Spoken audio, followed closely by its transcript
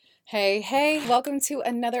Hey, welcome to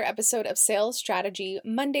another episode of Sales Strategy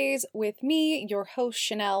Mondays with me, your host,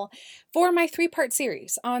 Chanel, for my three-part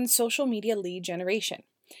series on social media lead generation.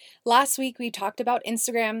 Last week, we talked about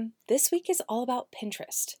Instagram. This week is all about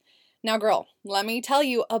Pinterest. Now, girl, let me tell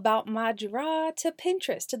you about my draw to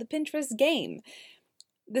Pinterest, to the Pinterest game.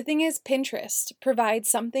 The thing is, Pinterest provides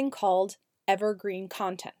something called evergreen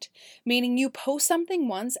content, meaning you post something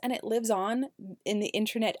once and it lives on in the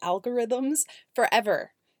internet algorithms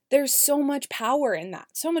forever. There's so much power in that,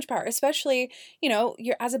 so much power, especially,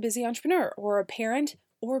 you're as a busy entrepreneur or a parent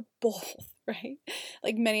or both, right?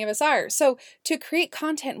 Like many of us are. So to create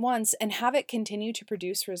content once and have it continue to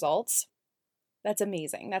produce results, that's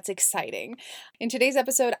amazing. That's exciting. In today's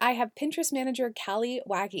episode, I have Pinterest manager Callie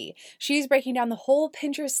Waggy. She's breaking down the whole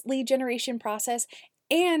Pinterest lead generation process,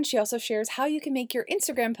 and she also shares how you can make your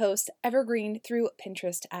Instagram post evergreen through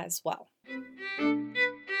Pinterest as well.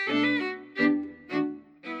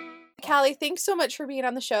 Callie, thanks so much for being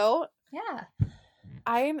on the show. Yeah.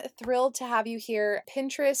 I'm thrilled to have you here.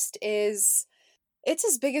 Pinterest it's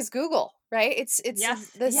as big as Google, right? It's Yes.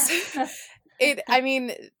 this Yes. I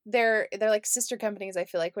mean, they're like sister companies, I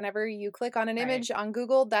feel like. Whenever you click on an image on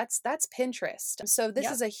Google, that's Pinterest. So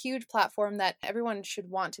this is a huge platform that everyone should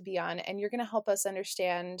want to be on, and you're going to help us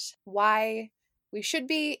understand why we should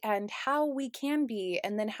be and how we can be,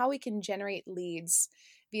 and then how we can generate leads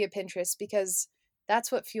via Pinterest, because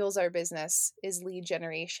that's what fuels our business is lead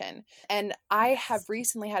generation. And I have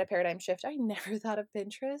recently had a paradigm shift. I never thought of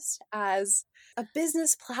Pinterest as a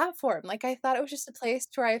business platform. Like, I thought it was just a place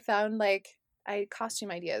where I found costume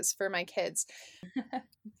ideas for my kids.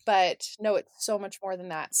 But no, it's so much more than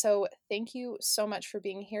that. So thank you so much for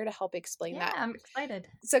being here to help explain that. I'm excited.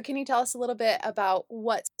 So can you tell us a little bit about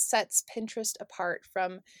what sets Pinterest apart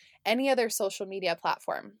from any other social media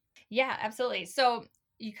platform? Yeah, absolutely. So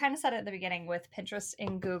you kind of said it at the beginning with Pinterest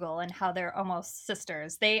and Google and how they're almost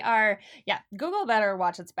sisters. They are, Google better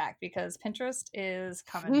watch its back because Pinterest is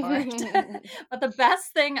coming for it. But the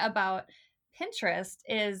best thing about Pinterest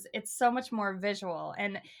is it's so much more visual.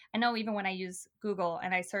 And I know even when I use Google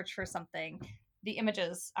and I search for something, the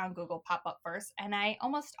images on Google pop up first, and I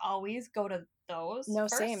almost always go to those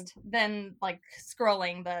first, same. Then like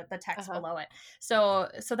scrolling the text below it. So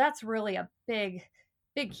that's really a big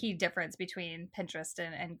key difference between Pinterest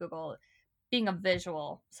and Google being a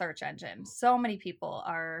visual search engine. So many people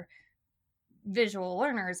are visual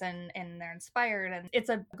learners and they're inspired, and it's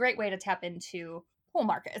a great way to tap into whole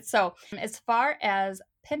market. So as far as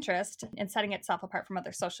Pinterest and setting itself apart from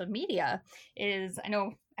other social media is, I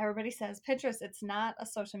know everybody says Pinterest, it's not a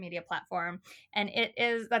social media platform, and it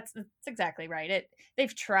is. That's exactly right.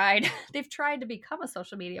 They've tried to become a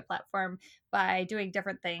social media platform by doing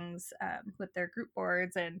different things with their group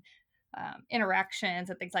boards and interactions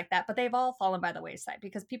and things like that, but they've all fallen by the wayside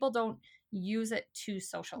because people don't use it to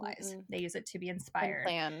socialize. They use it to be inspired.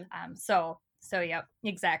 And plan. So yep,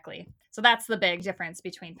 exactly. So that's the big difference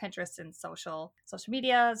between Pinterest and social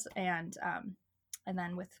medias, and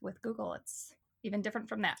then with Google, it's even different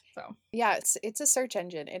from that. So yeah, it's a search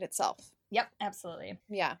engine in itself. Yep, absolutely.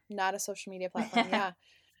 Yeah, not a social media platform. Yeah,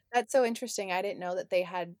 that's so interesting. I didn't know that they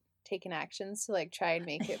had taken actions to try and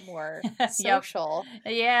make it more social.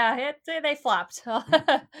 Yeah, they flopped.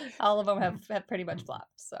 All of them have pretty much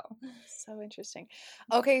flopped. So interesting.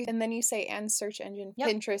 Okay, and then you say and search engine,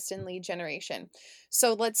 Pinterest and lead generation.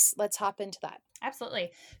 So let's hop into that. Absolutely.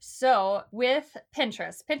 So with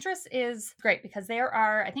Pinterest is great because there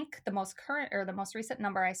are, I think the most current or the most recent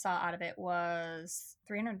number I saw out of it was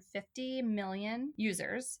 350 million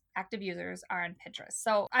active users are on Pinterest.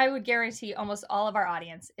 So I would guarantee almost all of our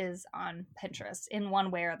audience is on Pinterest in one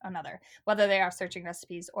way or another, whether they are searching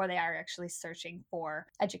recipes or they are actually searching for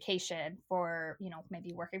education, for,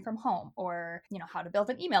 maybe working from home, or, how to build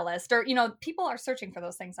an email list, or, people are searching for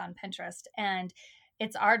those things on Pinterest. And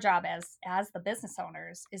it's our job as the business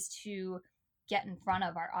owners is to get in front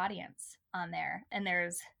of our audience on there. And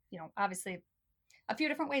there's, obviously a few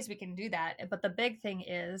different ways we can do that. But the big thing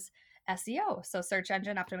is SEO. So search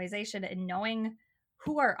engine optimization, and knowing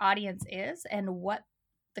who our audience is and what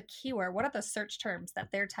are the search terms that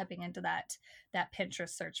they're typing into that Pinterest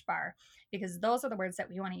search bar, because those are the words that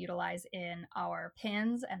we want to utilize in our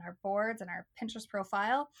pins and our boards and our Pinterest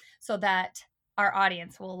profile so that our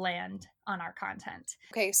audience will land on our content.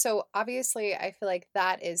 Okay, so obviously I feel like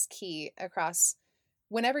that is key across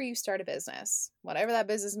whenever you start a business, whatever that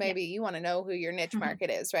business may be. You want to know who your niche market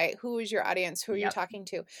is, right? Who is your audience? Who are you talking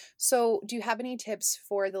to? So do you have any tips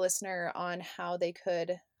for the listener on how they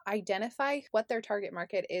could identify what their target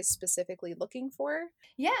market is specifically looking for?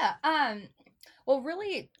 Yeah. Well,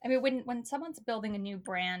 really, I mean, when someone's building a new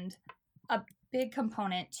brand, big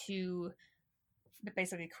component to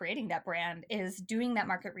basically creating that brand is doing that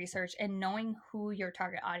market research and knowing who your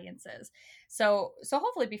target audience is. So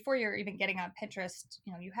hopefully before you're even getting on Pinterest,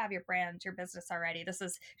 you have your brand, your business already. This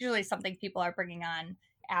is usually something people are bringing on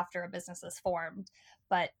after a business is formed,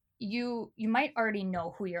 but you might already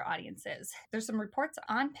know who your audience is. There's some reports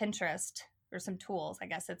on Pinterest. There's some tools, I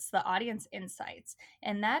guess. It's the Audience Insights.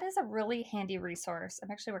 And that is a really handy resource.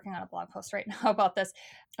 I'm actually working on a blog post right now about this.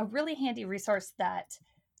 A really handy resource that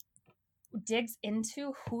digs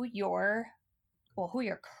into who your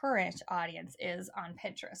current audience is on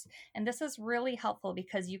Pinterest. And this is really helpful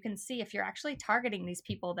because you can see if you're actually targeting these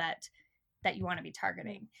people that you want to be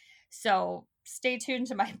targeting. So stay tuned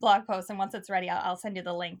to my blog post, and once it's ready, I'll send you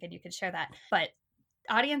the link and you can share that. But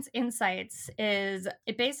Audience Insights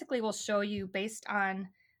it basically will show you based on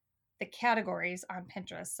the categories on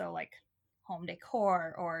Pinterest. So like home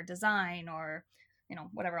decor or design or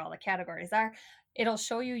whatever all the categories are, it'll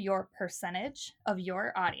show you your percentage of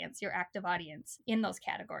your audience, your active audience in those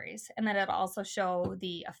categories. And then it'll also show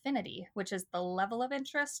the affinity, which is the level of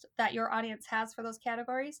interest that your audience has for those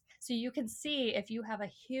categories. So you can see if you have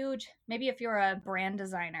maybe if you're a brand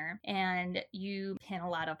designer and you pin a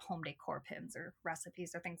lot of home decor pins or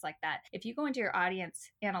recipes or things like that. If you go into your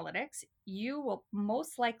audience analytics, you will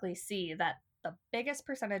most likely see that the biggest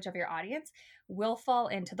percentage of your audience will fall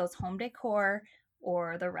into those home decor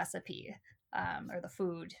or the recipe or the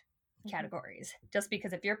food categories. Just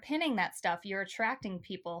because if you're pinning that stuff, you're attracting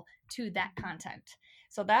people to that content.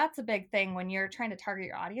 So that's a big thing when you're trying to target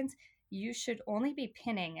your audience. You should only be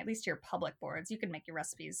pinning, at least your public boards. You can make your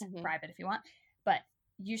recipes private if you want, but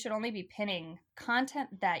you should only be pinning content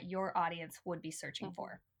that your audience would be searching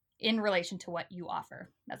for in relation to what you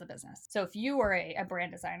offer as a business. So if you were a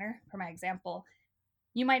brand designer, for my example,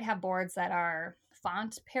 you might have boards that are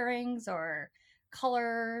font pairings or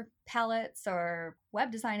color palettes or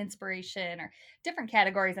web design inspiration or different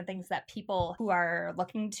categories and things that people who are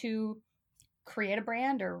looking to create a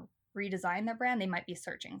brand or redesign their brand, they might be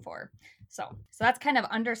searching for. So that's kind of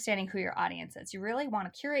understanding who your audience is. You really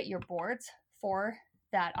want to curate your boards for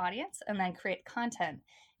that audience and then create content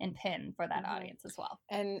and pin for that audience as well.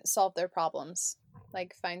 And solve their problems,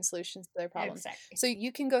 like find solutions to their problems. Exactly. So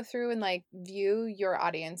you can go through and like view your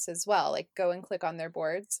audience as well, like go and click on their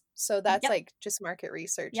boards. So that's like just market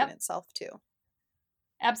research in itself too.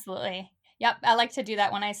 Absolutely. Yep. I like to do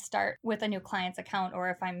that when I start with a new client's account or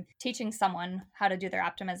if I'm teaching someone how to do their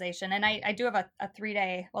optimization. And I do have a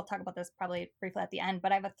 3-day, we'll talk about this probably briefly at the end,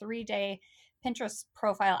 but I have a 3-day Pinterest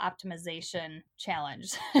profile optimization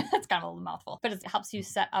challenge. It's kind of a little mouthful, but it helps you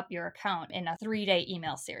set up your account in a 3-day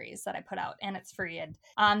email series that I put out, and it's free. And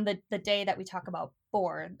on the day that we talk about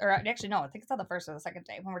board, or actually, no, I think it's on the first or the second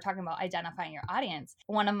day when we're talking about identifying your audience,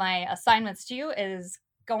 one of my assignments to you is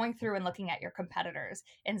going through and looking at your competitors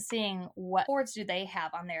and seeing what boards do they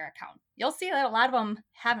have on their account. You'll see that a lot of them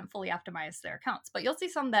haven't fully optimized their accounts, but you'll see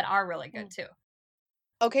some that are really good too.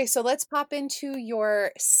 Okay, so let's pop into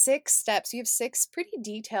your 6 steps. You have 6 pretty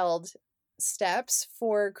detailed steps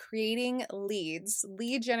for creating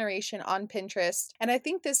lead generation on Pinterest. And I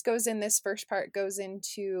think this first part goes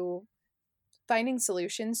into finding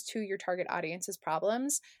solutions to your target audience's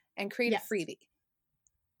problems and create a freebie.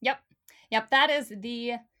 Yep. That is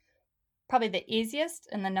probably the easiest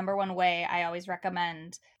and the number one way I always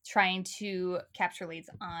recommend trying to capture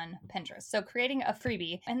leads on Pinterest. So creating a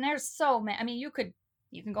freebie, and there's so many, I mean, you can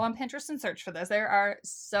go on Pinterest and search for this. There are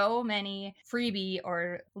so many freebie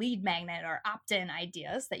or lead magnet or opt-in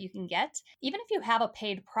ideas that you can get. Even if you have a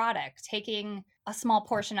paid product, taking a small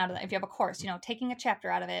portion out of that, if you have a course, taking a chapter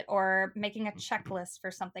out of it or making a checklist for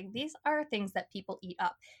something, these are things that people eat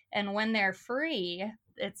up. And when they're free,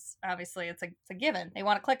 it's a given. They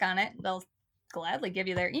want to click on it. They'll gladly give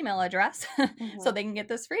you their email address so they can get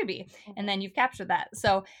this freebie. And then you've captured that.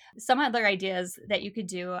 So some other ideas that you could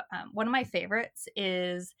do. One of my favorites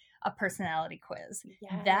is a personality quiz.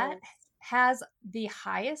 Yes. That has the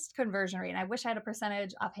highest conversion rate. And I wish I had a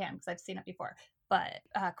percentage offhand because I've seen it before, but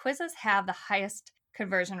quizzes have the highest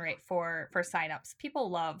conversion rate for signups. People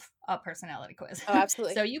love a personality quiz. Oh,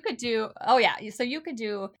 absolutely. So you could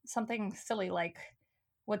do something silly like,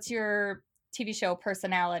 what's your TV show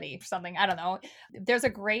personality or something? I don't know. There's a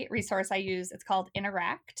great resource I use. It's called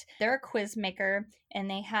Interact. They're a quiz maker and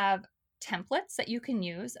they have templates that you can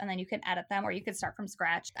use and then you can edit them or you could start from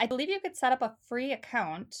scratch. I believe you could set up a free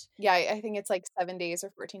account. Yeah, I think it's like 7 days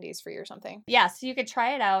or 14 days free or something. Yeah, so you could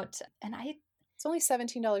try it out. And it's only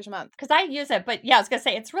 $17 a month. Because I use it, but yeah, I was gonna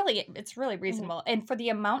say it's really reasonable. And for the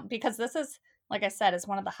amount, because this is, like I said, is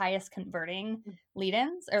one of the highest converting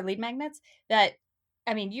lead-ins or lead magnets that,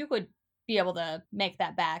 I mean, you would be able to make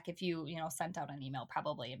that back if you sent out an email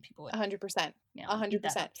probably, and people would 100%. eat 100%.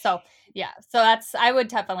 that up. So yeah, so I would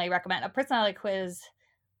definitely recommend a personality quiz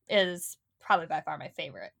is probably by far my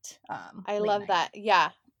favorite. I love that. Yeah.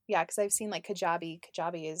 Yeah. Cause I've seen like Kajabi.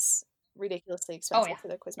 Kajabi is ridiculously expensive for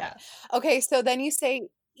their quiz Yeah. Okay. So then you say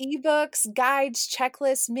ebooks, guides,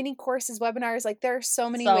 checklists, mini courses, webinars. Like there are so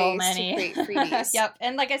many ways to create freebies. Yep.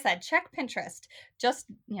 And like I said, check Pinterest. Just,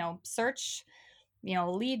 search,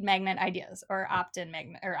 lead magnet ideas or opt-in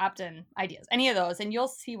magnet or opt-in ideas, any of those, and you'll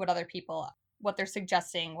see what other people, what they're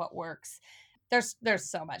suggesting, what works. There's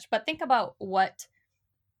so much, but think about what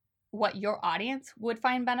your audience would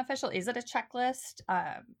find beneficial. Is it a checklist?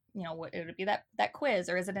 What it would be that quiz,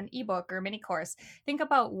 or is it an ebook or a mini course? Think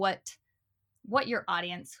about what your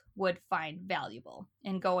audience would find valuable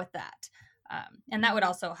and go with that. And that would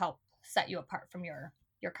also help set you apart from your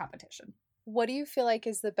competition. What do you feel like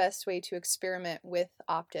is the best way to experiment with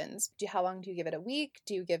opt-ins? How long do you give it? A week?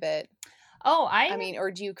 Do you give it...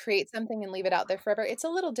 or do you create something and leave it out there forever? It's a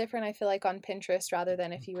little different, I feel like, on Pinterest rather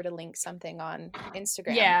than if you were to link something on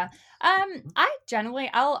Instagram. Yeah.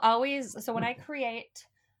 I'll always, so when I create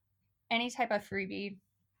any type of freebie,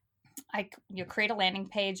 you create a landing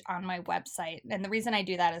page on my website. And the reason I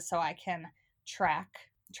do that is so I can track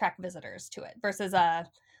visitors to it versus a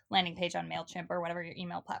landing page on MailChimp or whatever your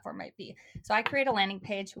email platform might be. So I create a landing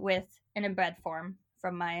page with an embed form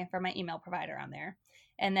from my email provider on there.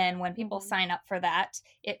 And then when people sign up for that,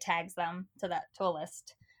 it tags them to a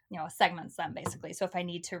list, segments them basically. So if I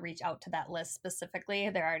need to reach out to that list specifically,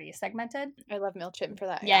 they're already segmented. I love MailChimp for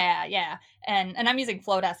that. Yeah. And I'm using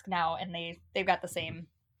Flowdesk now, and they've got the same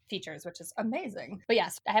features, which is amazing. But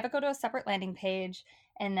yes, I have it go to a separate landing page,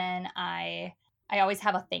 and then I always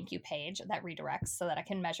have a thank you page that redirects so that I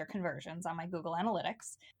can measure conversions on my Google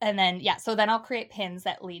Analytics. And then, so then I'll create pins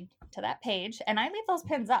that lead to that page, and I leave those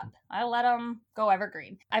pins up. I let them go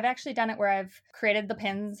evergreen. I've actually done it where I've created the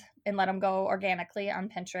pins and let them go organically on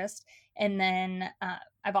Pinterest. And then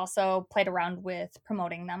I've also played around with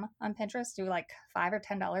promoting them on Pinterest, do like $5 or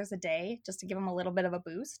 $10 a day just to give them a little bit of a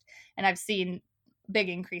boost. And I've seen big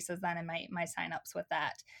increases then in my signups with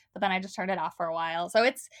that. But then I just turned it off for a while. So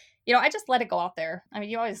it's, I just let it go out there. I mean,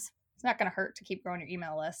 it's not going to hurt to keep growing your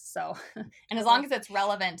email list. So, and as long as it's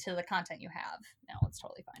relevant to the content you have, it's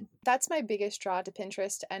totally fine. That's my biggest draw to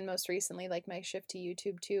Pinterest. And most recently, like my shift to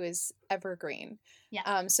YouTube too, is evergreen.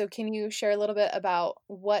 Yeah. So can you share a little bit about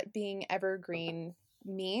what being evergreen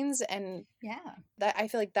means? And that I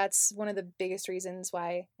feel like that's one of the biggest reasons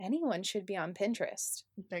why anyone should be on Pinterest.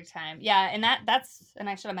 Big time. Yeah. And that's, and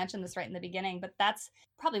I should have mentioned this right in the beginning, but that's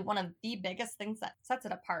probably one of the biggest things that sets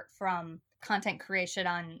it apart from content creation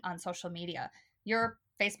on social media. Your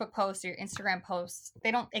Facebook posts, your Instagram posts,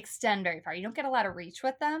 they don't extend very far. You don't get a lot of reach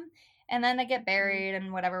with them, and then they get buried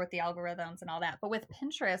and whatever with the algorithms and all that. But with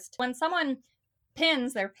Pinterest, when someone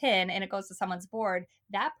pins their pin and it goes to someone's board,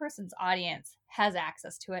 that person's audience has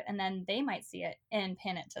access to it, and then they might see it and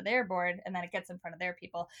pin it to their board, and then it gets in front of their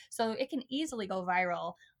people. So it can easily go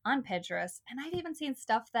viral on Pinterest. And I've even seen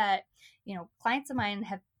stuff that, clients of mine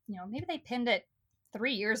have, maybe they pinned it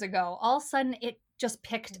 3 years ago. All of a sudden it just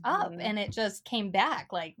picked up and it just came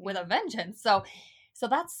back like with a vengeance. So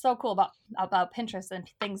that's so cool about Pinterest and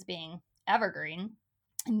things being evergreen,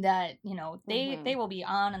 that they will be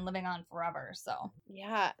on and living on forever. So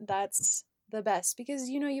yeah, that's the best, because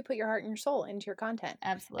you put your heart and your soul into your content.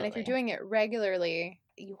 Absolutely. And if you're doing it regularly,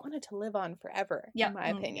 you want it to live on forever, in my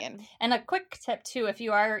opinion. And a quick tip too, if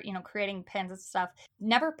you are creating pins and stuff,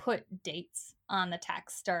 never put dates on the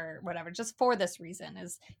text or whatever, just for this reason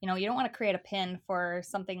is, you don't want to create a pin for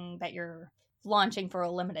something that you're launching for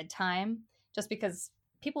a limited time, just because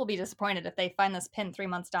people will be disappointed if they find this pin 3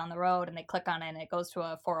 months down the road and they click on it and it goes to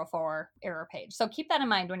a 404 error page. So keep that in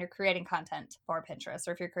mind when you're creating content for Pinterest,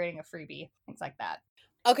 or if you're creating a freebie, things like that.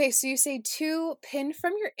 Okay, so you say to pin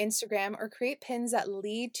from your Instagram or create pins that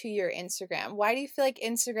lead to your Instagram. Why do you feel like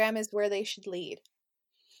Instagram is where they should lead?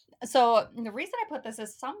 So the reason I put this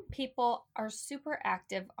is some people are super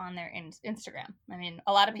active on their Instagram. I mean,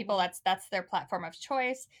 a lot of people, that's their platform of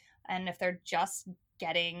choice. And if they're just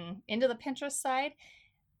getting into the Pinterest side,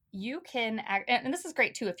 you can, and this is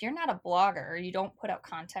great too, if you're not a blogger or you don't put out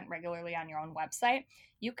content regularly on your own website,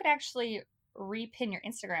 you could actually repin your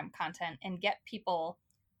Instagram content and get people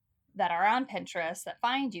that are on Pinterest that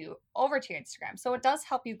find you over to your Instagram. So it does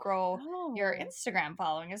help you grow your Instagram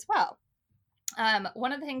following as well.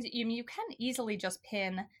 One of the things you can easily just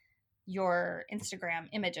pin your Instagram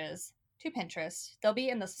images to Pinterest. They'll be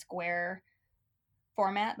in the square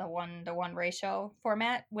format, the 1-to-1 ratio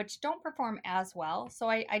format, which don't perform as well. So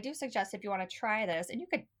I do suggest, if you want to try this, and you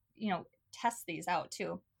could, test these out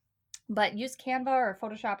too, But use Canva or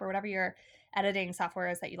Photoshop or whatever your editing software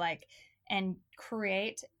is that you like, and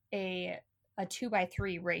create a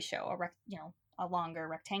 2x3 ratio, a longer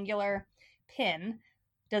rectangular pin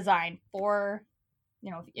design for,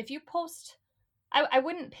 if you post, I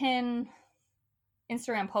wouldn't pin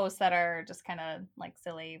Instagram posts that are just kind of like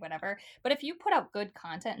silly, whatever. But if you put out good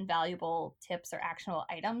content and valuable tips or actionable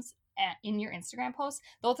items in your Instagram posts,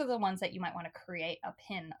 those are the ones that you might want to create a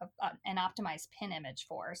pin, an optimized pin image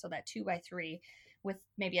for. So that 2x3 with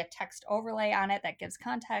maybe a text overlay on it that gives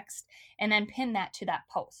context, and then pin that to that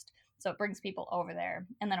post. So it brings people over there.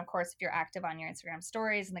 And then, of course, if you're active on your Instagram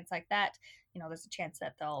stories and things like that, there's a chance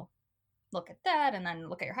that they'll look at that and then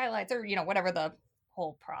look at your highlights or, whatever the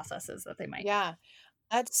whole process is that they might. Yeah,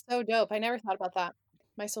 that's so dope. I never thought about that.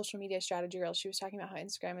 My social media strategy girl, she was talking about how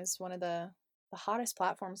Instagram is one of the hottest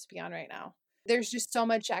platforms to be on right now. There's just so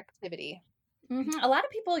much activity. Mm-hmm. A lot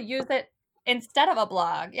of people use it instead of a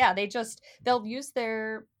blog. Yeah, they'll use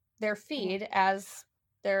their feed as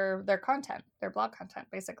their content, their blog content,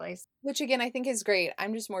 basically. Which again, I think is great.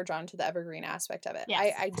 I'm just more drawn to the evergreen aspect of it.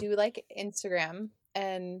 Yes. I do like Instagram,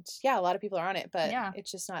 and yeah, a lot of people are on it, but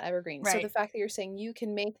it's just not evergreen. Right. So the fact that you're saying you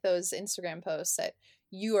can make those Instagram posts that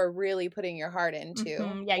you are really putting your heart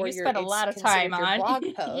into, yeah, you spend a lot of time on blog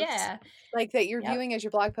posts, yeah, like that you're viewing as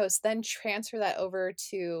your blog post, then transfer that over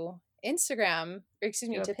to Instagram, or excuse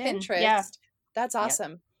me, to Pinterest. Yeah. That's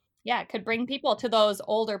awesome. Yeah, it could bring people to those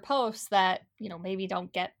older posts that, maybe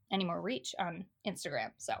don't get any more reach on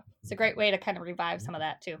Instagram. So it's a great way to kind of revive some of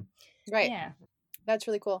that too. Right. Yeah. That's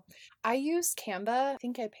really cool. I use Canva. I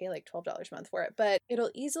think I pay like $12 a month for it, but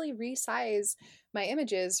it'll easily resize my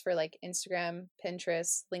images for like Instagram,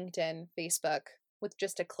 Pinterest, LinkedIn, Facebook with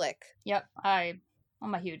just a click. Yep. I'm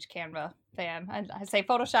a huge Canva fan. I say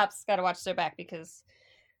Photoshop's got to watch their back because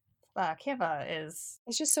Canva is...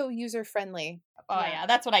 It's just so user-friendly. Oh, yeah.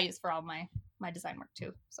 That's what I use for all my design work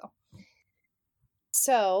too.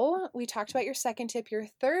 So we talked about your second tip. Your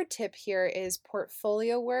third tip here is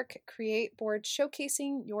portfolio work. Create boards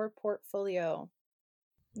showcasing your portfolio.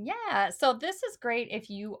 Yeah. So this is great if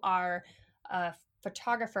you are a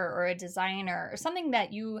photographer or a designer or something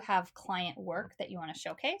that you have client work that you want to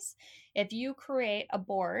showcase. If you create a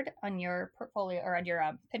board on your portfolio or on your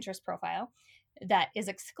Pinterest profile that is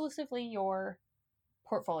exclusively your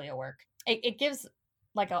portfolio work, it gives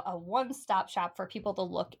like a one-stop shop for people to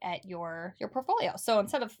look at your portfolio. So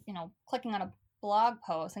instead of, clicking on a blog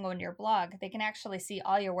post and going to your blog, they can actually see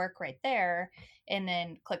all your work right there and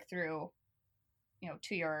then click through,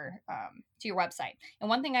 to your website. And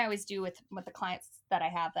one thing I always do with the clients that I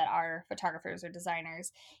have that are photographers or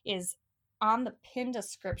designers is on the pin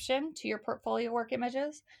description to your portfolio work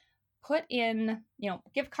images, put in,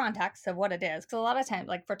 give context of what it is. Because a lot of times,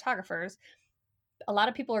 like photographers, a lot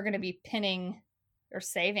of people are going to be pinning or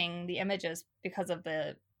saving the images because of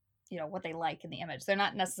the, what they like in the image. They're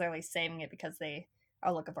not necessarily saving it because they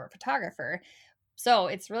are looking for a photographer. So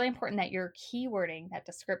it's really important that you're keywording that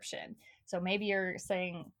description. So maybe you're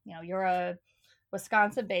saying, you're a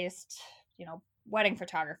Wisconsin-based, wedding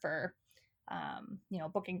photographer,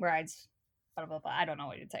 booking brides, blah, blah, blah. I don't know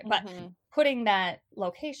what you'd say, but putting that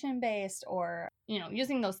location-based or,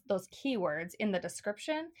 using those keywords in the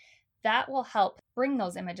description, that will help bring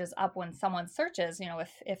those images up when someone searches,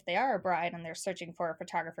 if they are a bride and they're searching for a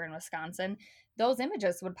photographer in Wisconsin, those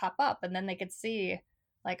images would pop up and then they could see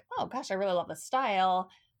like, oh gosh, I really love the style.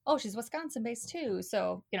 Oh, she's Wisconsin based too.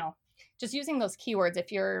 So, just using those keywords,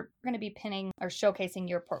 if you're going to be pinning or showcasing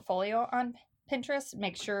your portfolio on Pinterest,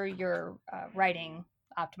 make sure you're writing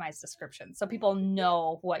optimized descriptions so people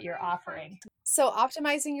know what you're offering. So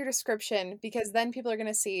optimizing your description, because then people are going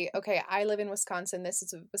to see, okay, I live in Wisconsin. This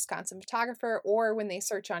is a Wisconsin photographer. Or when they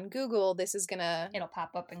search on Google, it'll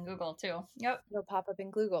pop up in Google too. Yep. It'll pop up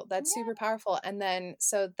in Google. That's super powerful. And then,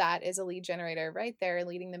 so that is a lead generator right there,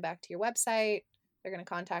 leading them back to your website. They're going to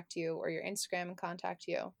contact you, or your Instagram and contact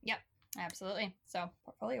you. Yep, absolutely. So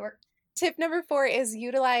portfolio work. Tip number 4 is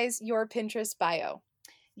utilize your Pinterest bio.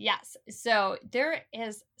 Yes. So there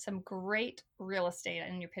is some great real estate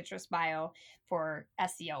in your Pinterest bio for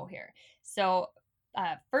SEO here. So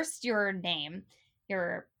first, your name,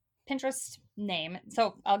 your Pinterest name.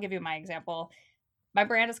 So I'll give you my example. My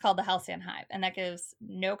brand is called The Halcyon Hive, and that gives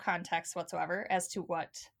no context whatsoever as to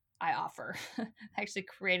what I offer. I actually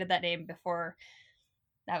created that name before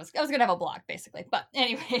I was going to have a blog, basically. But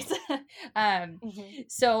anyways,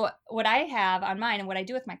 So what I have on mine and what I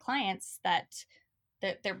do with my clients that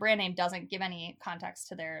their brand name doesn't give any context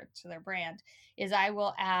to their brand is I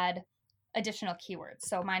will add additional keywords.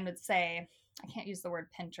 So mine would say, I can't use the word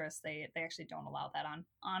Pinterest. They actually don't allow that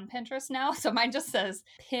on Pinterest now. So mine just says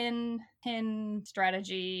pin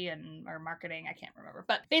strategy and or marketing. I can't remember,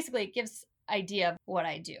 but basically it gives idea of what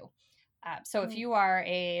I do. So if you are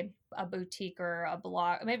a boutique or a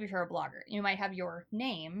blog, maybe if you're a blogger, you might have your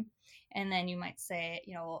name, and then you might say,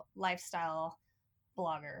 lifestyle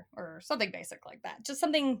blogger or something basic like that. Just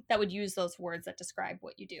something that would use those words that describe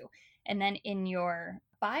what you do. And then in your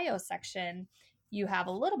bio section, you have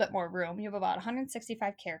a little bit more room. You have about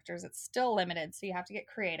 165 characters. It's still limited, so you have to get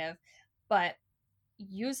creative, but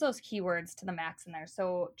use those keywords to the max in there.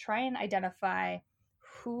 So try and identify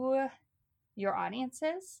who your audience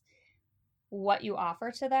is, what you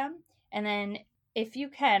offer to them, and then if you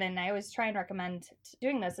can, and I always try and recommend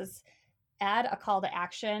doing this, is add a call to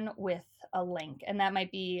action with a link. And that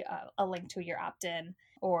might be a link to your opt-in,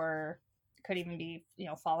 or could even be,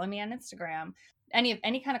 follow me on Instagram,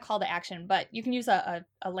 any kind of call to action. But you can use a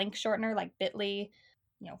link shortener like Bitly,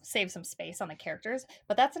 save some space on the characters.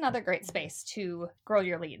 But that's another great space to grow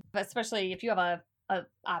your lead, especially if you have a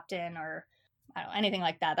opt-in or anything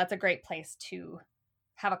like that. That's a great place to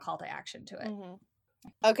have a call to action to it. Mm-hmm.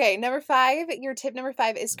 Okay, your tip number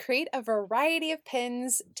 5 is create a variety of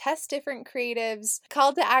pins, test different creatives,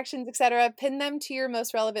 call to actions, etc. Pin them to your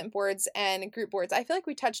most relevant boards and group boards. I feel like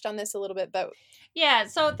we touched on this a little bit, but yeah,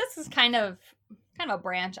 so this is kind of a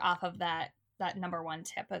branch off of that number 1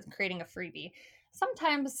 tip of creating a freebie.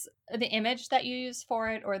 Sometimes the image that you use for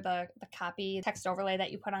it or the copy text overlay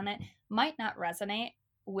that you put on it might not resonate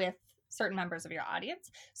with certain members of your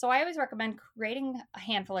audience. So I always recommend creating a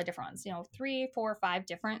handful of different ones, 3, 4, 5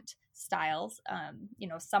 different styles.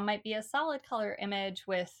 Some might be a solid color image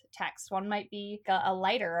with text. One might be a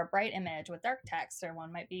lighter, a bright image with dark text, or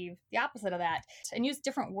one might be the opposite of that, and use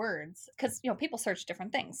different words because, people search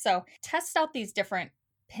different things. So test out these different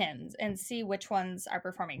pins and see which ones are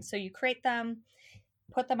performing. So you create them,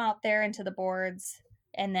 put them out there into the boards,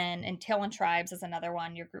 and then in Tailwind Tribes is another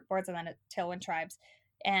one, your group boards, and then at Tailwind Tribes.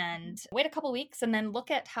 And wait a couple weeks and then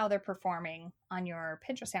look at how they're performing on your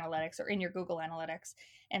Pinterest analytics or in your Google Analytics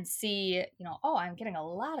and see, I'm getting a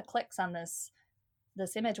lot of clicks on this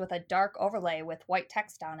image with a dark overlay with white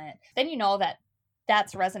text on it. Then you know that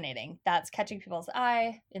that's resonating. That's catching people's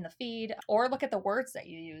eye in the feed. Or look at the words that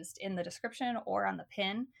you used in the description or on the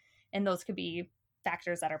pin. And those could be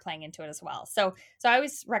factors that are playing into it as well. So I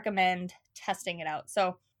always recommend testing it out.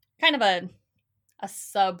 So kind of a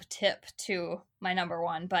sub tip to my number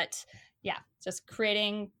 1, but yeah, just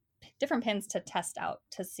creating different pins to test out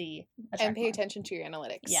to see and pay attention to your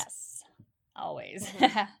analytics. Yes, always.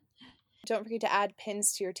 Mm-hmm. Don't forget to add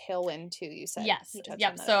pins to your Tailwind too. You said yes,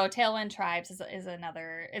 yep. So Tailwind Tribes is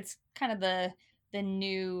another. It's kind of the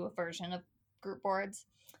new version of group boards.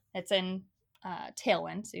 It's in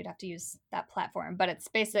Tailwind, so you'd have to use that platform, but it's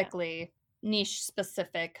basically niche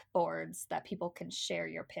specific boards that people can share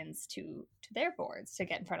your pins to their boards to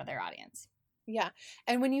get in front of their audience. Yeah.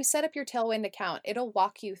 And when you set up your Tailwind account, it'll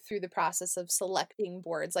walk you through the process of selecting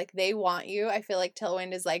boards. Like they want you. I feel like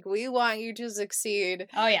Tailwind is like, we want you to succeed.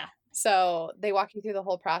 Oh yeah. So they walk you through the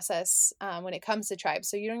whole process when it comes to Tribes.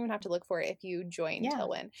 So you don't even have to look for it if you join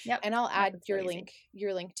Tailwind. Yep. And I'll add your link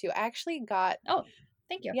too. I actually got. Oh,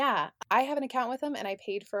 thank you. Yeah. I have an account with them and I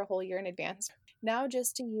paid for a whole year in advance now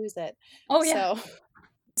just to use it. Oh yeah.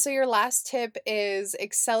 So your last tip is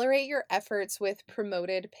accelerate your efforts with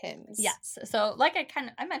promoted pins. Yes. So like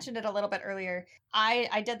I mentioned it a little bit earlier.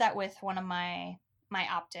 I did that with one of my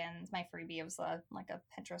opt-ins, my freebie. It was like a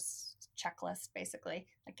Pinterest checklist, basically,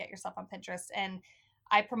 like get yourself on Pinterest. And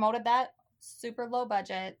I promoted that super low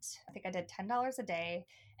budget. I think I did $10 a day,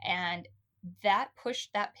 and that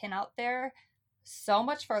pushed that pin out there so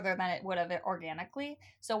much further than it would have organically.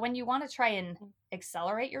 So when you want to try and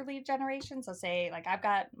accelerate your lead generation, so say like I've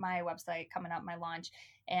got my website coming up, my launch,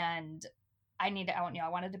 and I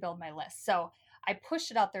wanted to build my list. So I pushed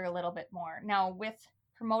it out there a little bit more. Now with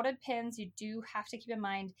promoted pins, you do have to keep in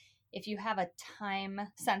mind if you have a time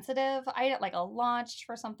sensitive item like a launch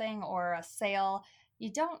for something or a sale,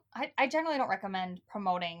 I generally don't recommend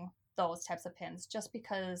promoting those types of pins just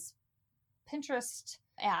because Pinterest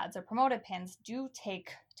ads or promoted pins do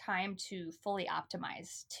take time to fully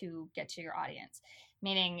optimize to get to your audience.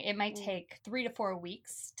 Meaning it might take 3 to 4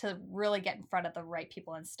 weeks to really get in front of the right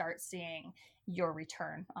people and start seeing your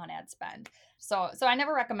return on ad spend. So I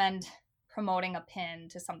never recommend promoting a pin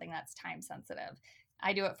to something that's time sensitive.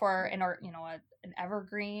 I do it for an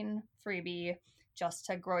evergreen freebie just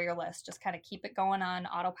to grow your list, just kind of keep it going on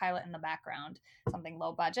autopilot in the background, something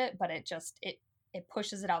low budget, but it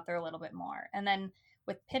pushes it out there a little bit more. And then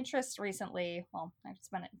with Pinterest recently, well,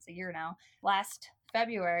 it's a year now, last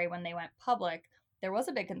February when they went public, there was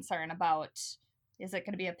a big concern about, is it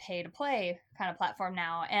going to be a pay to play kind of platform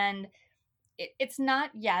now? And it's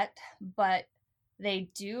not yet, but they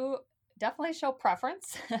do definitely show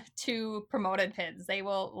preference to promoted pins. They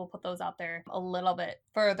will put those out there a little bit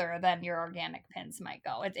further than your organic pins might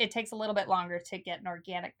go. It takes a little bit longer to get an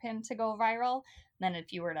organic pin to go viral than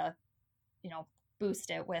if you were to,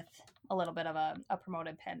 boost it with a little bit of a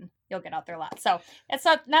promoted pin. You'll get out there a lot. So it's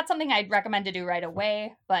not something I'd recommend to do right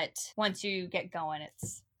away, but once you get going,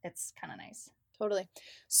 it's kind of nice. Totally.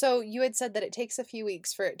 So you had said that it takes a few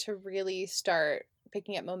weeks for it to really start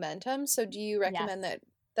picking up momentum. So do you recommend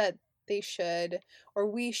that they should, or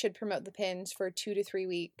we should, promote the pins for 2 to 3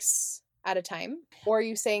 weeks at a time? Or are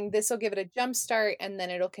you saying this will give it a jump start and then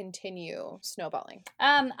it'll continue snowballing?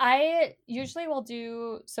 I usually will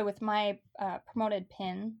do so with my promoted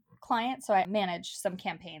pin client. So I manage some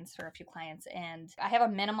campaigns for a few clients, and I have a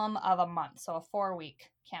minimum of a month, so a 4-week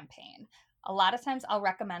campaign. A lot of times I'll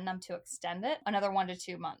recommend them to extend it another 1 to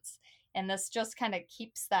 2 months. And this just kind of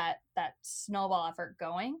keeps that snowball effort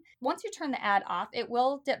going. Once you turn the ad off, it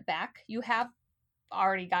will dip back. You have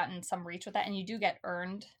already gotten some reach with that, and you do get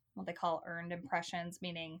what they call earned impressions,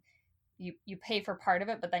 meaning you pay for part of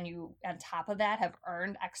it, but then you, on top of that, have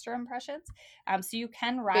earned extra impressions. So you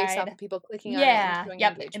can ride based off of people clicking on it and showing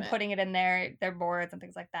engagement. And putting it in their boards and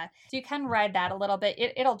things like that. So you can ride that a little bit.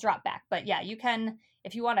 It'll drop back, but yeah, you can,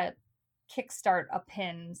 if you want to kickstart a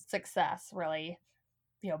pin success, really,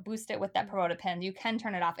 boost it with that promoted pin, you can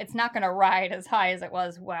turn it off. It's not going to ride as high as it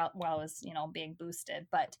was while it was, being boosted,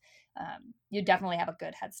 but you definitely have a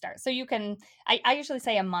good head start. So you can, I usually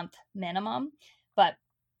say a month minimum, but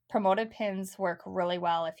promoted pins work really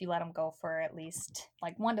well if you let them go for at least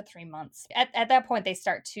like 1 to 3 months. At that point, they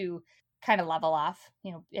start to kind of level off.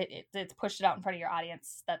 It's pushed it out in front of your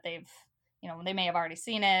audience that they've, they may have already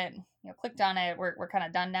seen it, clicked on it. We're kind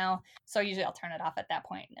of done now. So usually I'll turn it off at that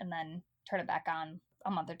point and then turn it back on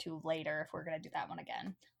a month or 2 later if we're going to do that one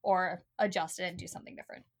again, or adjust it and do something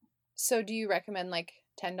different. So do you recommend like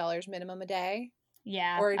 $10 minimum a day?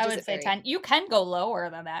 Yeah, or I would say 10. You can go lower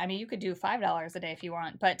than that. I mean, you could do $5 a day if you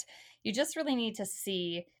want, but you just really need to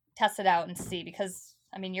test it out and see, because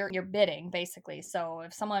I mean, you're bidding basically. So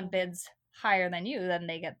if someone bids higher than you, then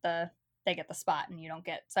they get the spot and you don't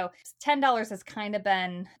get. So $10 has kind of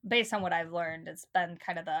been, based on what I've learned, it's been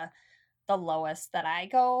kind of the lowest that I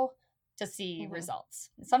go to see results.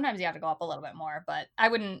 Sometimes you have to go up a little bit more, but I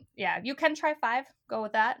wouldn't. Yeah, you can try 5, go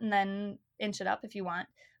with that, and then inch it up if you want.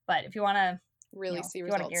 But if you want to really see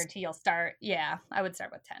results, you want to guarantee you'll start, I would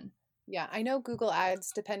start with 10. Yeah, I know Google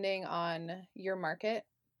Ads, depending on your market.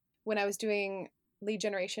 When I was doing lead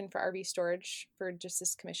generation for RV storage for just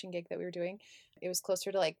this commission gig that we were doing, it was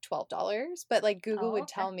closer to like $12, but like Google would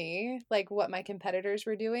tell me like what my competitors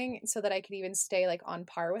were doing so that I could even stay like on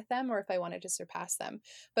par with them, or if I wanted to surpass them.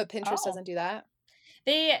 But Pinterest doesn't do that.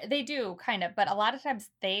 They do kind of, but a lot of times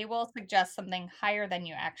they will suggest something higher than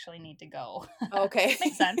you actually need to go. Okay.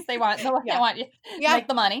 Makes sense. They want you to make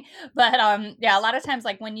the money. But a lot of times,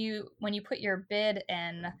 like when you put your bid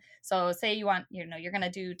in, so say you want, you're going to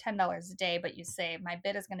do $10 a day, but you say my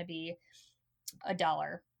bid is going to be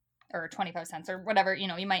 $1 or 25 cents or whatever, you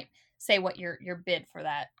might say what your bid for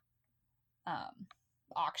that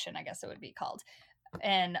auction, I guess it would be called.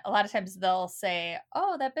 And a lot of times they'll say,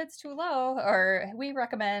 oh, that bid's too low, or we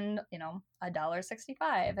recommend,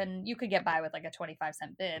 $1.65. And you could get by with like a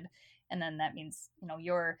 25-cent bid. And then that means,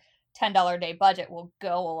 your $10 a day budget will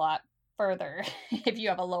go a lot further if you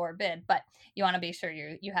have a lower bid, but you want to be sure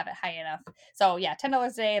you have it high enough. So yeah,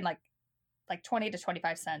 $10 a day and like 20 to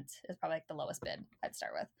 25 cents is probably like the lowest bid I'd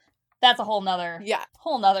start with. That's a whole nother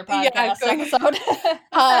podcast episode.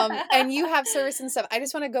 And you have service and stuff. I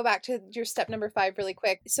just want to go back to your step number 5 really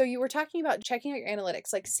quick. So you were talking about checking out your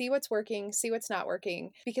analytics, like see what's working, see what's not working,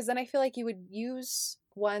 because then I feel like you would use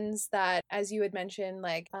ones that, as you had mentioned,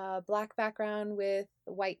 like black background with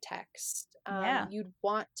white text. You'd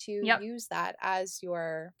want to use that as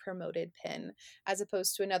your promoted pin, as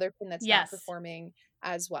opposed to another pin that's not performing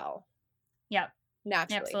as well. Yep.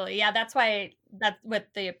 Naturally. Absolutely. Yeah, that's why that with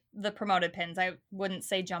the promoted pins, I wouldn't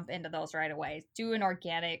say jump into those right away. Do an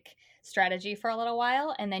organic strategy for a little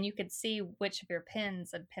while, and then you could see which of your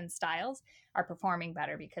pins and pin styles are performing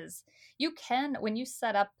better, because you can, when you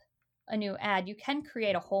set up a new ad, you can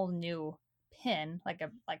create a whole new pin, like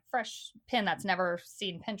fresh pin that's never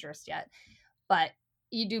seen Pinterest yet. But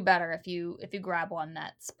you do better if you grab one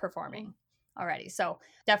that's performing already. So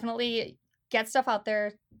definitely get stuff out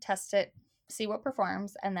there, test it, see what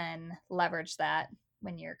performs, and then leverage that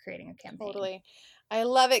when you're creating a campaign. Totally. I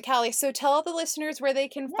love it, Callie. So tell all the listeners where they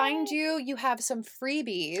can find Yay. you. You have some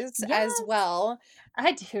freebies Yes, as well.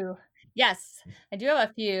 I do. Yes, I do have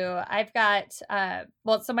a few. I've got,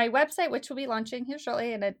 so my website, which will be launching here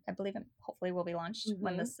shortly, and I believe it hopefully will be launched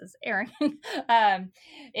when this is airing.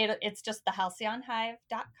 It's just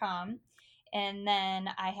thehalcyonhive.com. And then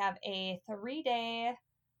I have a 3-day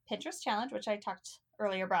Pinterest challenge, which I talked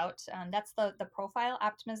earlier about. That's the profile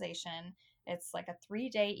optimization. It's like a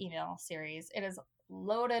 3-day email series. It is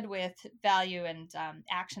loaded with value and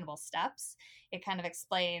actionable steps. It kind of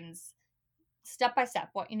explains step by step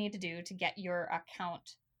what you need to do to get your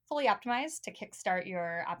account fully optimized to kickstart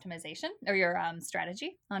your optimization or your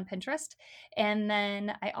strategy on Pinterest. And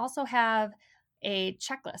then I also have a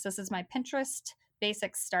checklist. This is my Pinterest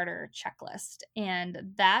basic starter checklist,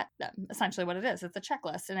 and that essentially what it is. It's a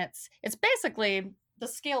checklist, and it's basically the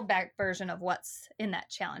scaled back version of what's in that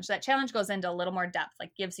challenge. That challenge goes into a little more depth,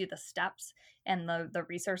 like gives you the steps and the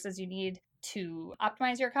resources you need to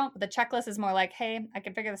optimize your account. But the checklist is more like, hey, I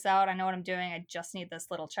can figure this out. I know what I'm doing. I just need this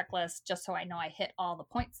little checklist just so I know I hit all the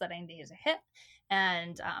points that I need to hit,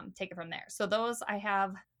 and take it from there. So those I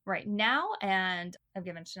have right now, and I've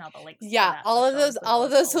given Chanel the links. Yeah, all of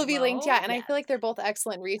those will be linked. Yeah, and I feel like they're both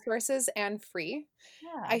excellent resources and free.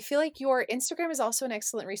 Yeah. I feel like your Instagram is also an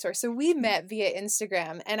excellent resource. So we met via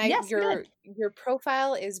Instagram, and your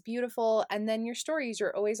profile is beautiful, and then your stories,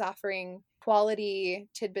 you're always offering quality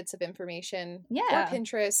tidbits of information for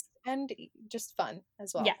Pinterest, and just fun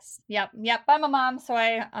as well. Yes. Yep. I'm a mom, so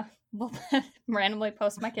I will randomly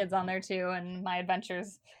post my kids on there too, and my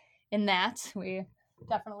adventures in that. We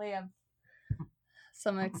definitely have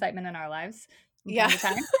some excitement in our lives. Yeah.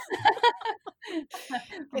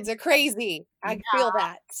 It's a crazy. I feel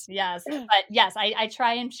that. Yes. But yes, I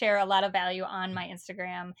try and share a lot of value on my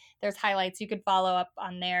Instagram. There's highlights. You could follow up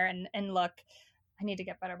on there and look. I need to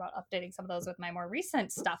get better about updating some of those with my more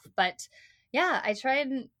recent stuff. But yeah, I try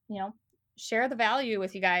and, share the value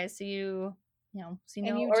with you guys so you know,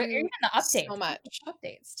 or even the updates. So much.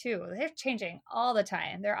 Updates too. They're changing all the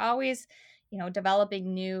time. They're always,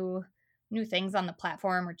 developing new things on the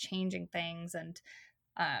platform or changing things. And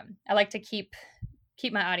I like to keep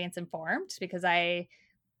my audience informed because I'm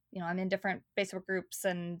in different Facebook groups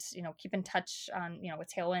and, keep in touch on,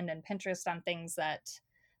 with Tailwind and Pinterest on things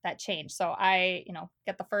that change. So I,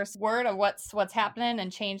 get the first word of what's happening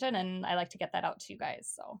and changing, and I like to get that out to you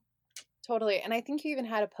guys. So totally. And I think you even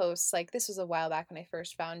had a post, like this was a while back when I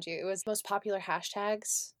first found you. It was most popular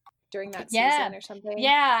hashtags during that season or something.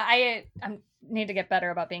 Yeah, I need to get better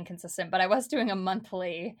about being consistent, but I was doing a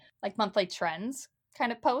monthly trends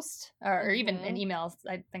kind of post or even in emails.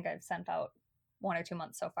 I think I've sent out 1 or 2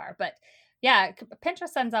 months so far. But yeah, Pinterest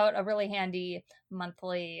sends out a really handy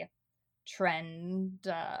monthly trend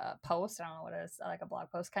post. I don't know what it is, like a blog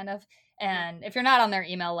post kind of. And if you're not on their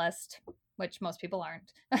email list, which most people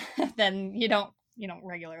aren't, then you don't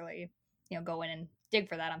regularly go in and dig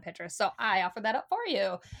for that on Pinterest. So I offer that up for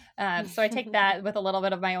you. So I take that with a little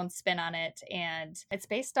bit of my own spin on it, and it's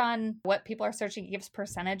based on what people are searching. It gives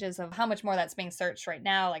percentages of how much more that's being searched right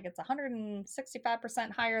now. Like it's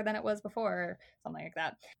 165% higher than it was before, or something like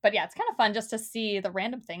that. But yeah, it's kind of fun just to see the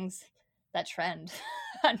random things that trend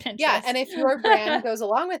on Pinterest. Yeah, and if your brand goes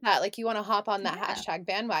along with that, like you want to hop on that hashtag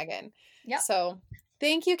bandwagon. Yeah. So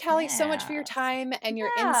thank you, Callie, so much for your time and your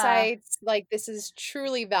insights. Like this is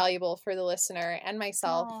truly valuable for the listener and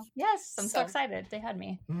myself. Yes, I'm so excited they had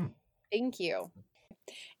me. Thank you.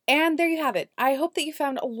 And there you have it. I hope that you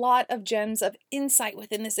found a lot of gems of insight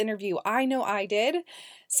within this interview. I know I did.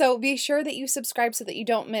 So be sure that you subscribe so that you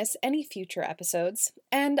don't miss any future episodes.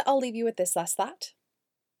 And I'll leave you with this last thought.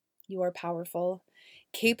 You are powerful,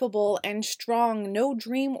 capable, and strong. No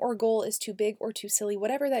dream or goal is too big or too silly,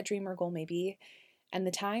 whatever that dream or goal may be. And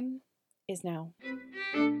the time is now.